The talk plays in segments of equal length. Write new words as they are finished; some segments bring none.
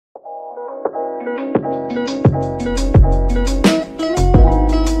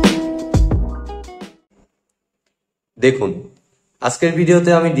দেখুন, আজকের ভিডিওতে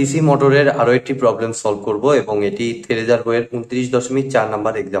আমি ডিসি মোটরের আরো একটি প্রবলেম সলভ করব এবং এটি থেরেজার বইয়ের 29.4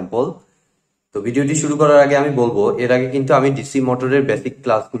 নাম্বার এক্সাম্পল। তো ভিডিওটি শুরু করার আগে আমি বলবো, এর আগে কিন্তু আমি ডিসি মোটরের বেসিক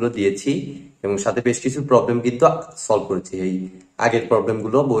ক্লাসগুলো দিয়েছি এবং সাথে বেশ কিছু প্রবলেম কিন্তু সলভ করেছি এই আগের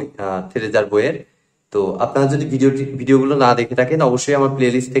প্রবলেমগুলো থেরেজার বইয়ের। তো আপনারা যদি ভিডিওগুলো না দেখে থাকেন, অবশ্যই আমার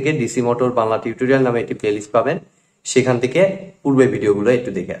প্লেলিস্ট থেকে ডিসি মোটর বাংলা টিউটোরিয়াল নামে একটি প্লেলিস্ট পাবেন, সেখান থেকে পূর্বে ভিডিওগুলো একটু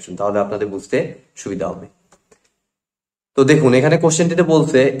দেখে আসুন, তাহলে আপনাদের বুঝতে সুবিধা হবে। তো দেখুন, এখানে কোশ্চেনটিতে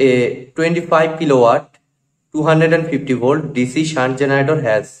বলছে এ 25 kilowatt 250 volt DC shunt generator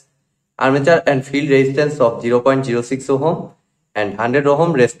has armature and field resistance of 0.06 ohm and 100 ohm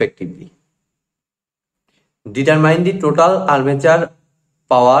respectively. Determine the total armature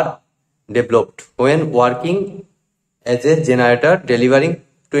power developed when working as a generator delivering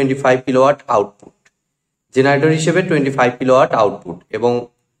 25 kilowatt output. Generator হিসেবে 25 কিলোওয়াট আউটপুট এবং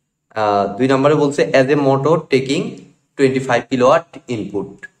 2 নম্বরে বলছে as a motor taking 25 kilowatt input.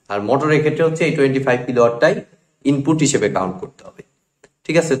 আর মোটরের ক্ষেত্রে হচ্ছে এই 25 কিলোওয়াটটাই input হিসেবে count করতে হবে।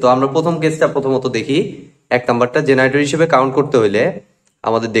 ঠিক আছে, তো আমরা প্রথম কেসটা প্রথমত দেখি। 1 নাম্বারটা জেনারেটর হিসেবে কাউন্ট করতে হলে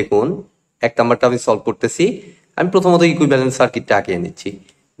আমাদের দেখুন 1 নাম্বারটা আমি সলভ করতেছি। আমি প্রথমত ইকুইভ্যালেন্ট সার্কিটটা আঁকিয়ে নিচ্ছি।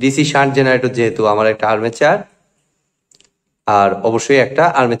 ডিসি শান্ট জেনারেটর যেহেতু আমার একটা আর্মেচার আর অবশ্যই একটা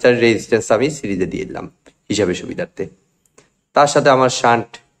আর্মেচার রেজিস্ট্যান্স আমি সিরিজে দিয়ে দিলাম হিসাবে সুবিধার্থে। তার সাথে আমার শান্ট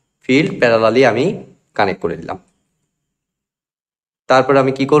ফিল্ড প্যারালালি আমি কানেক্ট করে দিলাম। তারপর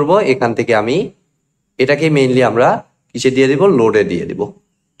আমি কি করব, এখান থেকে আমি এটাকে মেইনলি আমরা কিসে দিয়ে দিব, লোডে দিয়ে দিব।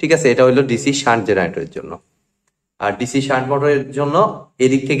 ঠিক আছে, এটা হলো ডিসি শান্ট জেনারেটরের জন্য। আর ডিসি শান্ট মোটরের জন্য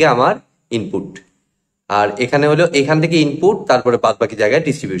এদিক থেকে আমার ইনপুট, আর এখানে হলো এখান থেকে ইনপুট, তারপরে বাদ বাকি জায়গায়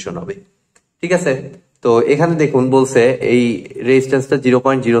ডিস্ট্রিবিউশন হবে। ঠিক আছে, তো এখানে দেখুন বলছে এই রেজিস্ট্যান্সটা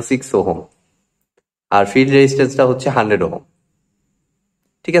 0.06 ওহম আর ফিল্ড রেজিস্ট্যান্সটা হচ্ছে 100 ওহম।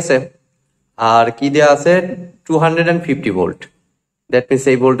 ঠিক আছে, আর কি দেয়া আছে 250 ভোল্ট, দ্যাট মিনস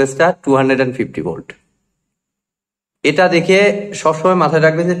এই ভোল্টেজটা 250 ভোল্ট। এটা দেখে সবসময় মাথায়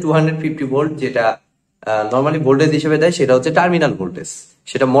রাখবেন যে 250 ভোল্ট যেটা নর্মালি ভোল্টেজ হিসেবে দেয় সেটা হচ্ছে টার্মিনাল ভোল্টেজ,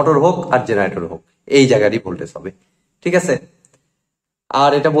 সেটা মোটর হোক আর জেনারেটর হোক এই জায়গারই ভোল্টেজ হবে। ঠিক আছে,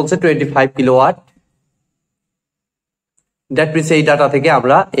 আর এটা বলছে 25 কিলোওয়াট, দ্যাট মিনস এই ডাটা থেকে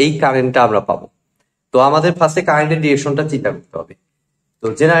আমরা এই কারেন্টটা আমরা পাবো। তো আমাদের ফার্স্টে কারেন্টের ডিরেকশনটা চিন্তা করতে হবে। তো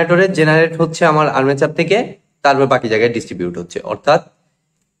জেনারেট হচ্ছে আমার আর্মেচার থেকে, তারপর বাকি জায়গায় ডিস্ট্রিবিউট হচ্ছে, অর্থাৎ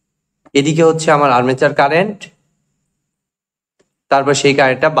এদিকে হচ্ছে আমার আর্মেচার কারেন্ট, তারপর সেই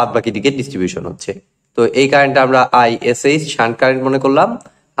কারেন্টটা বাদ বাকি দিকে ডিস্ট্রিবিউশন হচ্ছে। তো এই কারেন্টটা আমরা আইএসএইচ শান্ট কারেন্ট মনে করলাম,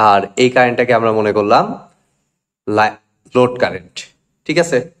 আর এই কারেন্টটাকে আমরা মনে করলাম লোড কারেন্ট। ঠিক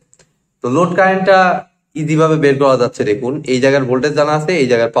আছে, তো লোড কারেন্টটা ইজি ভাবে বের করা যাচ্ছে। দেখুন, এই জায়গার ভোল্টেজ জানা আছে, এই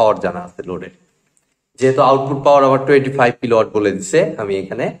জায়গার পাওয়ার জানা আছে লোডের। যেহেতু আউটপুট পাওয়ার আবার 25 কিলোওয়াট বলে দিচ্ছে, আমি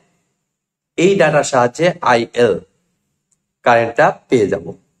এখানে এই ডাটার সাহায্যে আইএল কারেন্টটা পেয়ে যাব।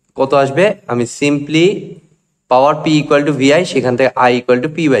 কত আসবে, আমি simply power P equal to Vi, সেখান থেকে I equal to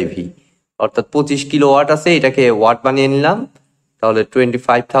P by V, অর্থাৎ 25 কিলোওয়াট আছে, এটাকে ওয়াট বানিয়ে নিলাম, তাহলে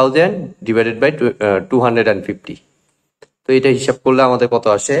 25,000 ডিভাইডেড বাই 250। তো এটা হিসাব করলে আমাদের কত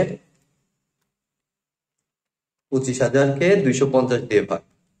আসে, 25,000-কে 250 দিয়ে ভাগ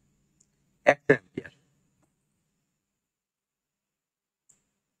 1 অ্যাম্পিয়ার।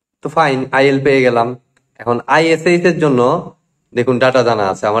 তো ফাইন, আইএল পেয়ে গেলাম। এখন আইএসএইচ এর জন্য দেখুন ডাটা জানা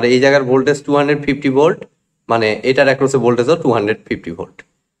আছে আমার, এই জায়গার ভোল্টেজ 250 ভোল্ট, মানে এটার অ্যাক্রসে ভোল্টেজও 250 ভোল্ট,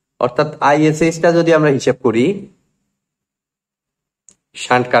 অর্থাৎ আইএসএইচটা যদি আমরা হিসাব করি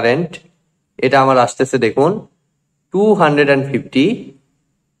শান্ট কারেন্ট, এটা আমার আসতেছে দেখুন 250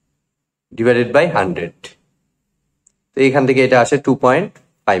 ডিভাইডেড বাই 100। তো এখান থেকে এটা আসে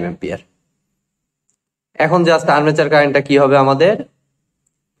 2.5 অ্যাম্পিয়ার। এখন জাস্ট আর্মেচার কারেন্টটা কি হবে আমাদের,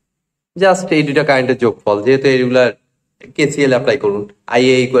 জাস্ট এই দুটা কারেন্টের যোগফল, যেহেতু এগুলার কেসিএল অ্যাপ্লাই করুন,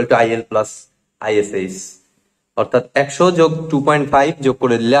 IA equal to IL plus আইএসএইচ, অর্থাৎ 100 যোগ 2.5 যোগ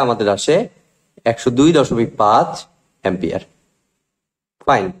করে দিলে আমাদের আসে 102.5 অ্যাম্পিয়ার।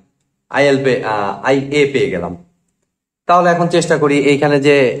 ফাইন, আইএ পেয়ে গেলাম। তাহলে এখন চেষ্টা করি এইখানে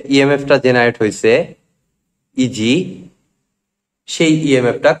যে ইএমএফটা জেনারেট হয়েছে ইজি, সেই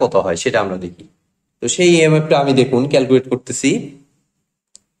ইএমএফটা কত হয় সেটা আমরা দেখি। তো সেই ইএমএফটা আমি দেখুন ক্যালকুলেট করতেছি।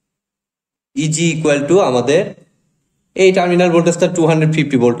 ইজি ইকুয়াল টু আমাদের এই টার্মিনাল ভোল্টেজটা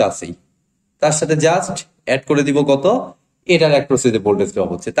 250 ভোল্ট আছেই, তার সাথে জাস্ট অ্যাড করে দিব কত, এটার অ্যাক্রসে যে ভোল্টেজ ড্রপ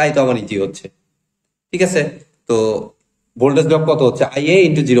হচ্ছে, তাই তো আমার ইজি হচ্ছে। ঠিক আছে, তো ভোল্টেজ ড্রপ কত হচ্ছে, আইএ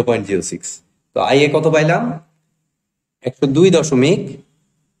ইন্টু 0.06। তো আইএ কত পাইলাম,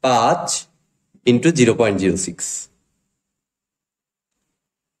 102.5 ইন্টু 0.06,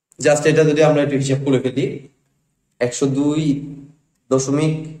 জাস্ট এটা যদি আমরা একটু হিসাব করে ফেলি,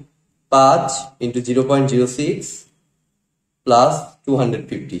 102.5 ইন্টু 0.06 প্লাস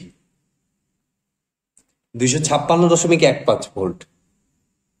 250, 256.15 ভোল্ট।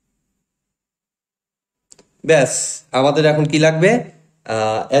 ব্যাস, আমাদের এখন কি লাগবে?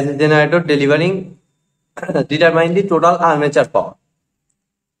 As a generator delivering determine the total armature পাওয়ার,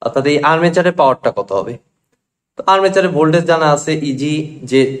 অর্থাৎ এই আর্মেচারের পাওয়ারটা কত হবে। তো আর্মেচারের ভোল্টেজ জানা আছে, ইজি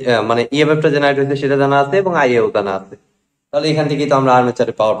যে মানে ইএমএফটা জেনারেট হয়েছে সেটা জানা আছে, এবং আইএও জানা আছে। তাহলে এখান থেকেই তো আমরা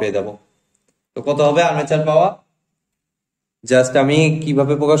আর্মেচারের পাওয়ার পেয়ে যাব। তো কত হবে আর্মেচার পাওয়ার? জাস্ট আমি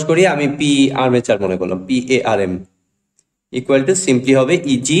কিভাবে প্রকাশ করি, আমি পি আর্মেচার মনে করলাম, P A R M equal to simply হবে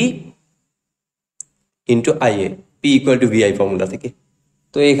easy into IA, P equal to Vi formula থেকে।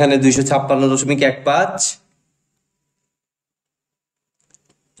 তো এখানে 256.15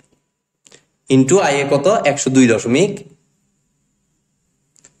 ইন্টু আইএ কত, 102.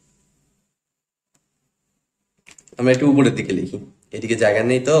 আমরা একটু উপরের দিকে লিখি, এদিকে জায়গা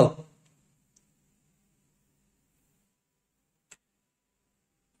নেই তো।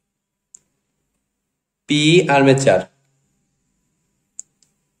 P armature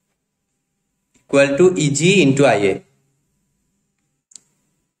equal to easy into IA.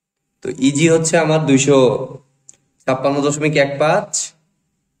 তো ইজি হচ্ছে আমার 256.15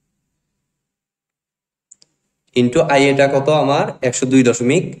 ইন্টু আইএটা কত আমার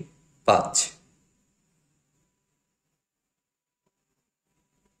 102.5।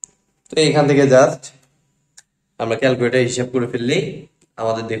 তো এখান থেকে জাস্ট আমরা ক্যালকুলেটর হিসাব করে ফেললি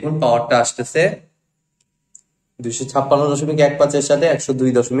আমাদের দেখুন পাওয়ারটা আসতেছে 256.15 এর সাথে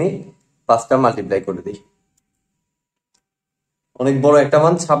 102.5টা মাল্টিপ্লাই করে দিই, অনেক বড় একটা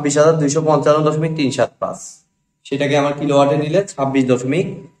মান 26,255.375। সেটাকে আমার কিলোওয়াটে নিলে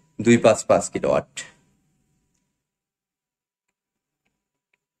 26.255 কিলোওয়াট।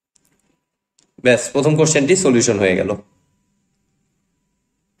 ব্যাস, প্রথম কোশ্চেনটি সলিউশন হয়ে গেল।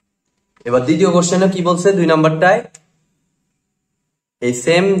 এবার দ্বিতীয় কোশ্চেনে কি বলছে, 2 নাম্বারটায় এই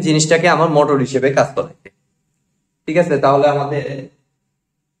সেম জিনিসটাকে আমার মোটর হিসেবে কাজ করাইতে। ঠিক আছে, তাহলে আমাদের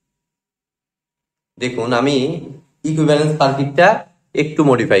দেখুন আমি ইকুইভ্যালেন্স সার্কিটটা একটু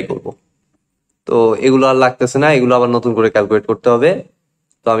মডিফাই করব। তো এগুলো আর লাগতেছে না, এগুলো আবার নতুন করে ক্যালকুলেট করতে হবে।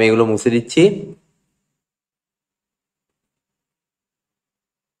 তো আমি এগুলো মুছে দিচ্ছি।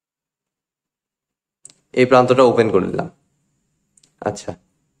 এই প্রান্তটা ওপেন করে দিলাম। আচ্ছা,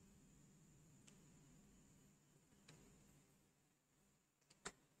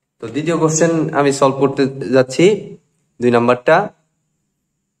 তো দ্বিতীয় কোশ্চেন আমি সলভ করতে যাচ্ছি, 2 নাম্বারটা।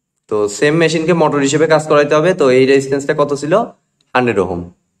 তো সেম মেশিনকে মোটর হিসেবে কাজ করাইতে হবে। তো এই রেজিস্ট্যান্সটা কত ছিল, 100 ওহম।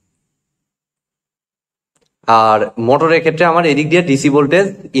 আর মোটরের ক্ষেত্রে আমার এদিক দিয়ে ডিসি ভোল্টেজ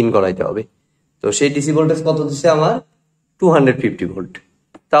ইন করাইতে হবে। তো সেই ডিসি ভোল্টেজ কত দিচ্ছে আমার, 250 ভোল্ট।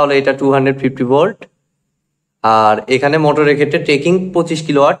 তাহলে এটা 250 ভোল্ট। আর এখানে মোটরের ক্ষেত্রে টেকিং 25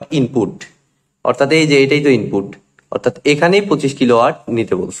 কিলোওয়াট ইনপুট, অর্থাৎ এই যে এটাই তো ইনপুট, অর্থাৎ এখানেই 25 কিলোওয়াট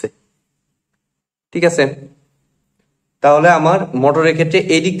নিতে বলছে। ঠিক আছে, তাহলে আমার মোটরের ক্ষেত্রে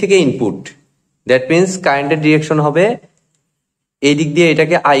এই দিক থেকে ইনপুট, দ্যাট মিনস কারেন্টের ডিরেকশন হবে এই দিক দিয়ে,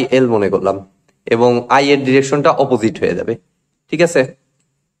 এটাকে আইএল মনে করলাম, এবং আই এর ডিরেকশনটা অপোজিট হয়ে যাবে। ঠিক আছে,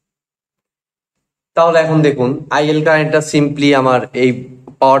 তাহলে এখন দেখুন আইএল কারেন্টটা সিম্পলি আমার এই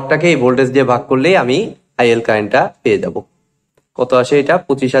পাওয়ারটাকে এই ভোল্টেজ দিয়ে ভাগ করলেই আমি আইএল কারেন্টটা পেয়ে যাব। কত আসে এটা,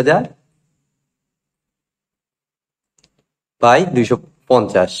 25,000 বাই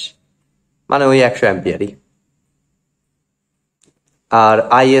 250, মানে ওই 100 অ্যাম্পিয়ারই। আর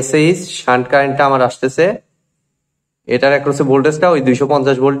আইএসএইচ শান্ট কারেন্টটা আমার আসতেছে, এটার অ্যাক্রসে ভোল্টেজটা ওই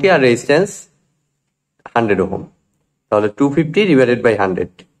 250 ভোল্টই, আর রেজিস্ট্যান্স 100 ওহম। তাহলে 250 ডিভাইডেড বাই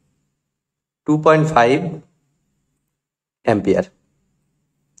 100, 2.5 অ্যাম্পিয়ার।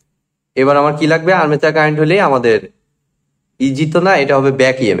 এবার আমার কি লাগবে, আর্মেচার কারেন্ট হলে আমাদের ইজি তো না, এটা হবে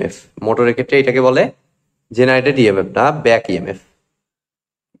ব্যাক ইএমএফ। মোটরের ক্ষেত্রে এটাকে বলে জেনারেটেড ইএমএফ না, ব্যাক ইএমএফ।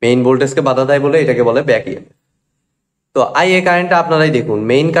 মেইন ভোল্টেজকে বাধা দেয় বলে এটাকে বলে ব্যাক ইএমএফ। তো আইএ কারেন্টটা আপনারাই দেখুন,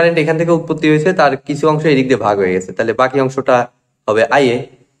 মেইন কারেন্ট এখান থেকে উৎপত্তি হয়েছে, তার কিছু অংশ এদিক দিয়ে ভাগ হয়ে গেছে, তাহলে বাকি অংশটা হবে আইএ,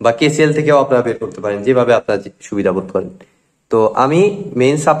 বা কেসিএল থেকেও আপনারা বের করতে পারেন, যেভাবে আপনারা সুবিধা বোধ করেন। তো আমি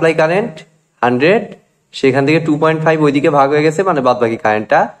মেইন সাপ্লাই কারেন্ট 100, সেখান থেকে 2.5 ওইদিকে ভাগ হয়ে গেছে, মানে বাদ বাকি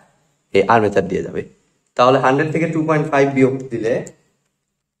কারেন্টটা এই আর্মেচার দিয়ে যাবে। তাহলে 100 থেকে 2.5 বিয়োগ দিলে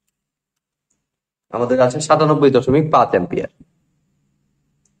আমাদের আছে 97.5 অ্যাম্পিয়ার।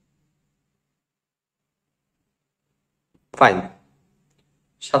 ফাইন,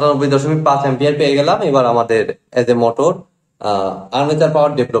 97.5 অ্যাম্পিয়ার পেয়ে গেলাম। এবার আমাদের as a motor armature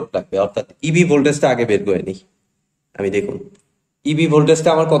power develop লাগবে, অর্থাৎ ইবি ভোল্টেজটা আগে বের করে নিই। আমি দেখুন ইবি ভোল্টেজটা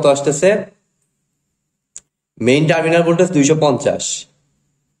আমার কত আসতেছে, মেইন টার্মিনাল ভোল্টেজ 250,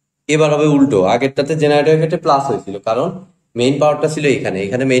 এবার হবে উল্টো, আগেরটাতে জেনারেটরের ক্ষেত্রে প্লাস হয়েছিল কারণ মেইন পাওয়ারটা ছিল এখানে,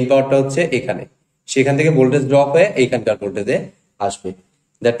 এখানে মেইন পাওয়ারটা হচ্ছে এখানে, সেখান থেকে ভোল্টেজ ড্রপ হয়ে এইখানকার ভোল্টেজে আসবে।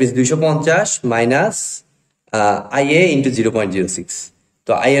 That means 250 minus IA into 0.06।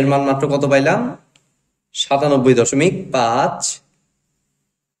 তো আই এর মান মাত্র কত পাইলাম? 97.5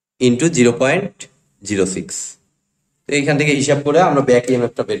 ইন্টু 0.06। তো এইখান থেকে হিসাব করে আমরা ব্যাক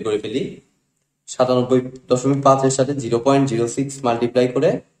ইএমএফটা বের করে ফেলি। 97.5 এর সাথে 0.06 মাল্টিপ্লাই করে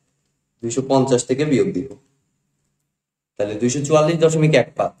 250 থেকে বিয়োগ দিব, তাহলে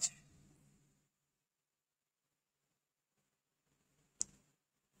 244.15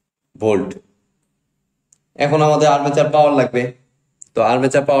 ভোল্ট। এখন আমাদের আর্মেচার পাওয়ার লাগবে, তো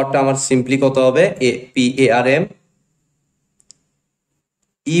আর্মেচার পাওয়ারটা আমার সিম্পলি কত হবে? PARM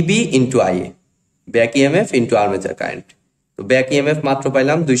ইবি into IA, back EMF into armature current. তো ব্যাক ইএমএফ মাত্র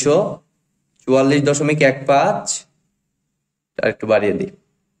পাইলাম 244.15, আর একটু বাড়িয়ে দিই,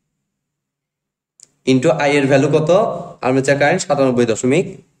 ইন্টু আই এর ভ্যালু কত? Armature current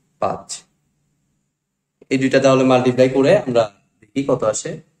 97.5। এই দুইটা তাহলে মাল্টিপ্লাই করে আমরা দেখি কত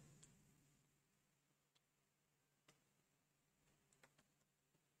আসে।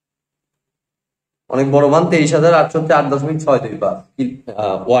 অনেক বড় মান, 23,804.625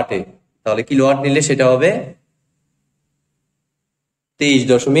 ওয়াটে। তাহলে কিলোওয়াট নিলে সেটা হবে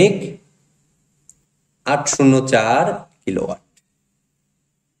 23.804 কিলোওয়াট।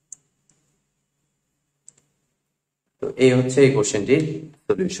 তো এই হচ্ছে এই কোশ্চেনটির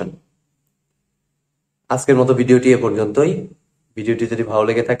সলিউশন। আজকের মতো ভিডিওটি এ পর্যন্তই। ভিডিওটি যদি ভালো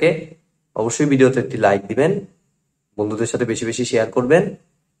লেগে থাকে অবশ্যই ভিডিওতে একটি লাইক দিবেন, বন্ধুদের সাথে বেশি বেশি শেয়ার করবেন,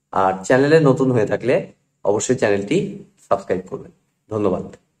 আর চ্যানেলে নতুন হয়ে থাকলে অবশ্যই চ্যানেলটি সাবস্ক্রাইব করবেন। ধন্যবাদ।